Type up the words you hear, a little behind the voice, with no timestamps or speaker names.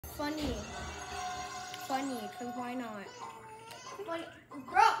funny. Funny, because why not? Funny.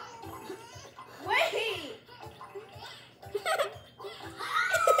 Bro! Wait!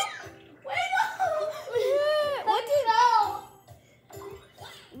 Wait, no! What did go?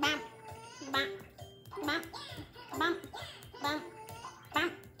 Bam, bam, bam, bam, bam, bam,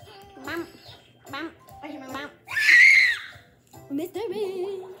 bam, bam, I hear my mom. Mr.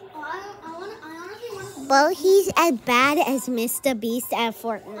 Beast. I honestly want to. Well, he's as bad as Mr. Beast at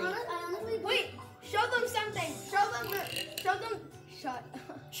Fortnite. Wait, show them something. Shut.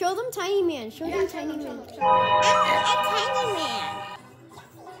 Show them Tiny Man. Show them show Tiny them, Man. show them. I'm a tiny man.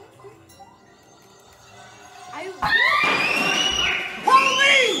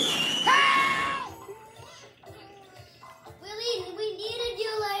 Police! Help! We needed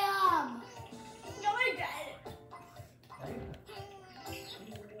you, Liam. No, I didn't.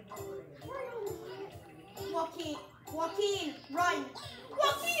 Joaquin, run.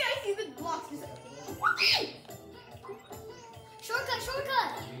 Joaquin, I see the blocks. Joaquin!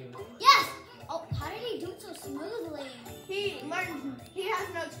 Shortcut. Yes. Oh, how did he do it so smoothly? He learned. He has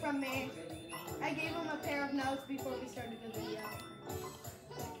notes from me. I gave him a pair of notes before we started the video.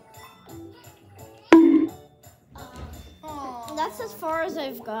 That's as far as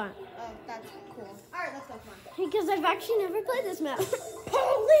I've got. Oh, that's cool. All right, let's go. Come on. Because I've actually never played this map.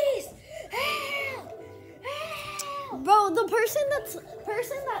 Police! Help! Help! Bro, the person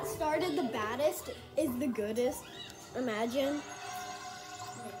that started the baddest is the goodest. Imagine.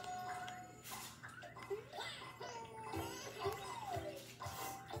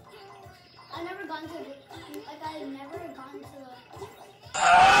 I've never gone to the.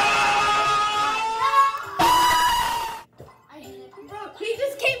 I hate it. Bro, he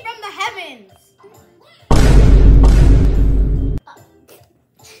just came from the heavens.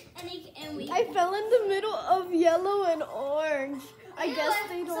 I fell in the middle of yellow and orange. I guess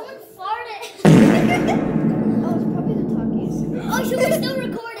they don't. Someone farted. Oh, it's probably the talkies. Oh, so we're still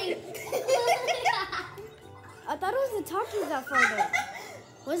recording. I thought it was the talkies that farted.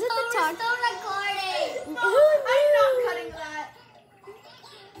 Was it the We're talkies? still recording. Who I'm not cutting that.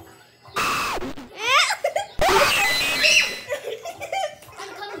 I'm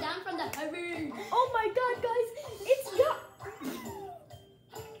coming down from the heavens. Oh my god, guys.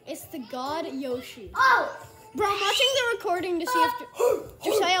 It's the god Yoshi. Oh! Bro, I'm watching the recording to see if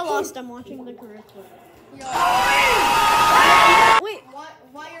Josiah lost. I'm watching the correct one. Wait,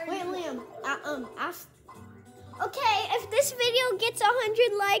 Why are wait, you? Liam. Ask. Okay, if this video gets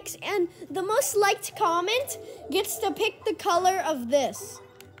 100 likes and the most liked comment gets to pick the color of this.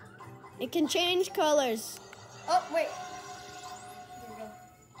 It can change colors. Oh, wait. There we go.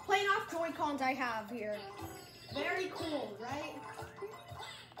 Playing off Joy-Cons I have here. Very cool, right?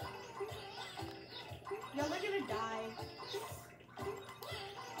 Y'all are gonna die.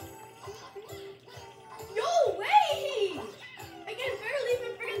 Yo, wait! I can barely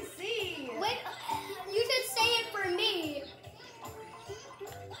even freaking see. Wait, you should say it for me.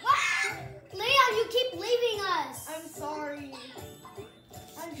 What? Leon, you keep leaving us. I'm sorry.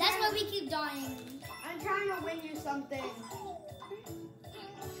 That's why we keep dying. I'm trying to win you something.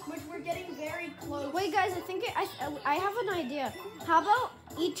 Which we're getting very close. Wait, guys, I think I have an idea. How about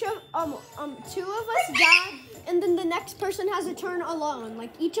each of two of us die, and then the next person has a turn alone.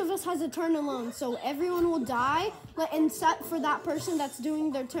 Like each of us has a turn alone, so everyone will die, and set for that person that's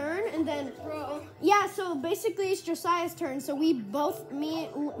doing their turn, and then yeah. So basically, it's Josiah's turn. So we both, me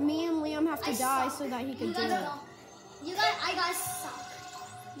and Liam, have to die so that he can do it. I guys suck.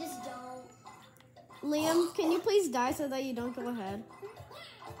 Just don't. Liam, can you please die so that you don't go ahead?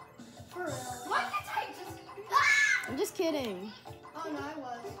 For real. Why can't I just? I'm just kidding. Oh no, I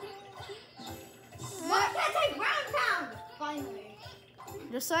was. Why can't I ground pound? Finally.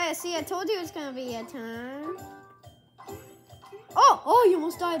 Josiah, see, I told you it's gonna be a turn. Oh, you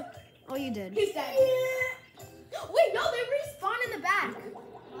almost died. Oh, you did. He's dead. Wait, no, they respawn in the back.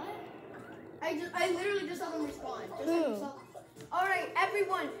 What? I literally just saw them respawn. Who? All right,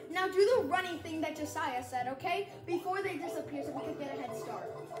 everyone, now do the running thing that Josiah said, okay? Before they disappear, so we can get a head start.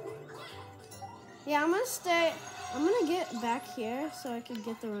 Yeah, I'm gonna get back here so I can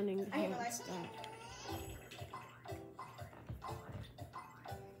get the running head start.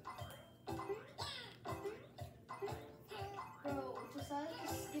 Bro, Josiah's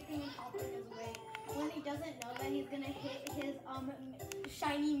just skipping and hopping his way when he doesn't know that he's gonna hit his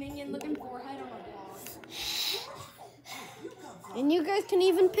shiny minion looking forehead on a wall. And you guys can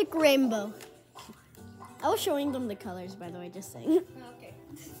even pick rainbow. I was showing them the colors, by the way, just saying. Okay.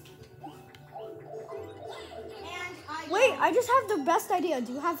 Wait, I just have the best idea.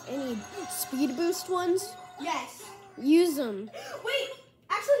 Do you have any speed boost ones? Yes. Use them. Wait,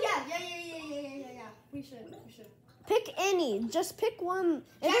 actually yes. We should. Pick any. Just pick one.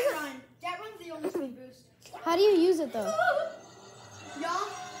 Jet Run. Jet Run's the only speed boost. How do you use it though? Y'all.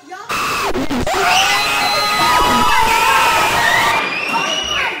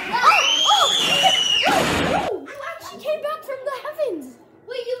 She came back from the heavens.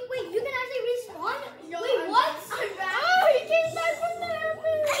 Wait, you can actually respawn? Wait, what? I'm back. Oh, he came back from the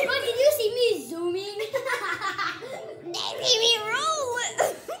heavens. Look, did you see me zooming? They see me roll.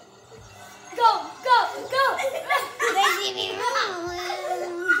 Go. They see me roll.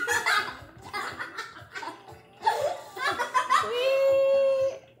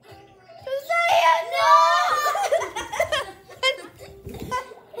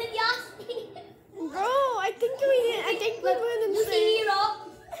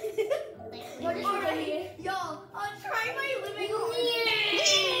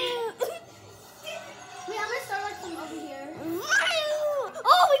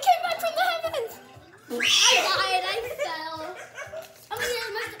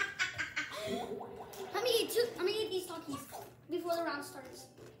 I'm gonna eat these talkies before the round starts.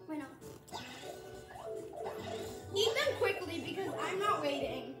 Why not? Eat them quickly because I'm not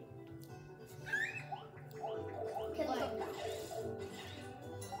waiting. Okay, let's go.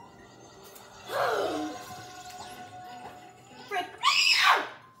 Frick.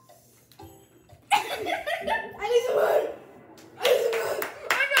 I need some water.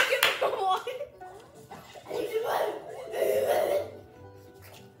 I'm not gonna go on. I need some water.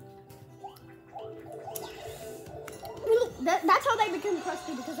 That's how they become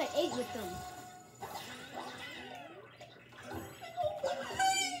crusty, because I ate with them.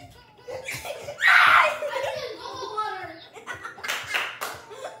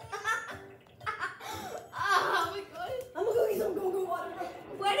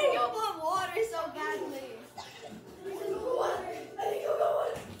 Why did you want water so badly?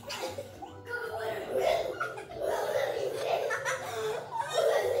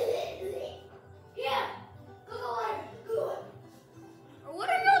 Yeah, go water. What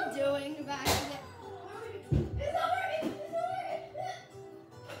are y'all doing back there? It's not working.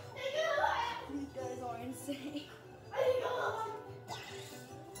 These guys are insane.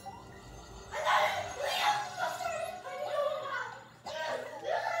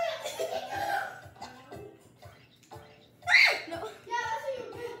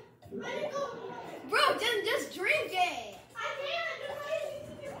 Bro, just drink it. I can't.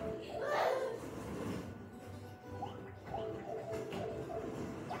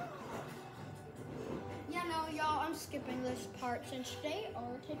 Yeah, no, y'all, I'm skipping this part since they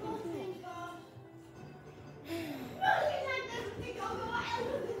are taking too long.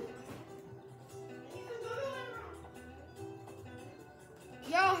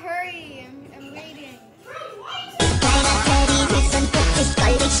 Y'all, hurry. I'm waiting. Kleiner Teddy, süß und putzig,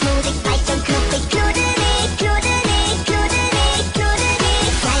 goldig, schmutzig, weich und knuffig, knudelig, knudelig, knudelig,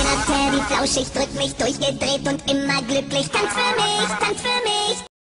 knudelig. Kleiner Teddy, flauschig, drückt mich durchgedreht und immer glücklich. Tanz für mich, tanz für mich.